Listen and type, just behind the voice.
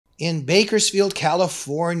In Bakersfield,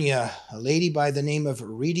 California, a lady by the name of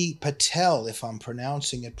Riddhi Patel, if I'm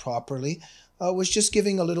pronouncing it properly, was just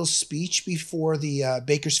giving a little speech before the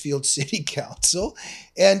Bakersfield City Council.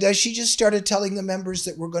 And she just started telling the members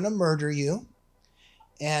that we're going to murder you.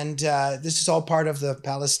 And this is all part of the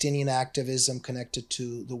Palestinian activism connected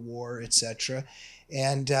to the war, etc.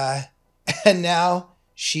 And and now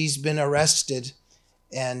she's been arrested,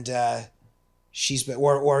 and she's been,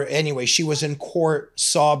 or anyway, she was in court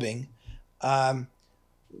sobbing. Um,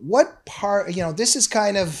 what part? This is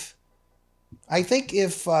kind of. I think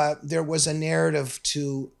if there was a narrative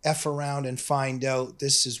to f around and find out,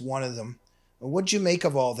 this is one of them. What'd you make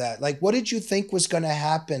of all that? Like, what did you think was going to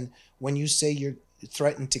happen when you say you're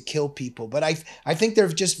threatened to kill people? But I think they're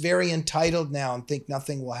just very entitled now and think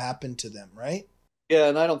nothing will happen to them, right? Yeah,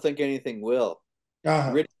 and I don't think anything will.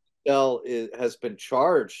 Uh-huh. Riddhi has been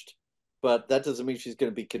charged, but that doesn't mean she's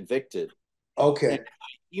going to be convicted. And Okay.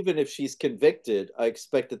 even if she's convicted, I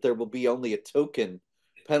expect that there will be only a token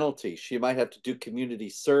penalty. She might have to do community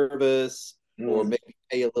service or Mm, maybe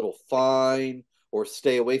pay a little fine or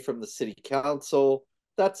stay away from the city council.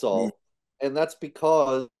 That's mm, all. And that's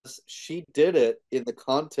because she did it in the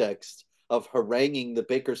context of haranguing the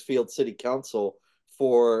Bakersfield City Council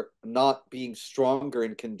for not being stronger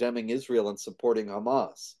in condemning Israel and supporting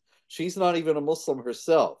Hamas. She's not even a Muslim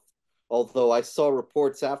herself, although I saw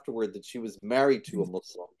reports afterward that she was married to a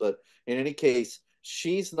Muslim. But in any case,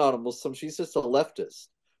 she's not a Muslim. She's just a leftist.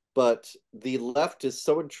 But the left is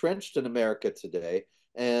so entrenched in America today,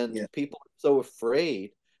 and yeah. people are so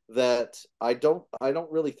afraid that I don't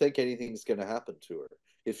really think anything's going to happen to her.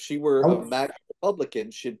 If she were a Oh, MAGA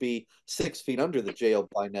Republican, she'd be 6 feet under the jail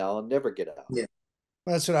by now and never get out. yeah.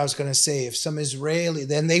 Well, that's what I was going to say. If some Israeli,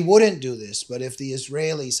 then they wouldn't do this. But if the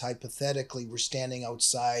Israelis hypothetically were standing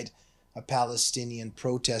outside a Palestinian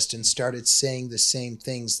protest and started saying the same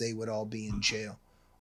things, they would all be in jail.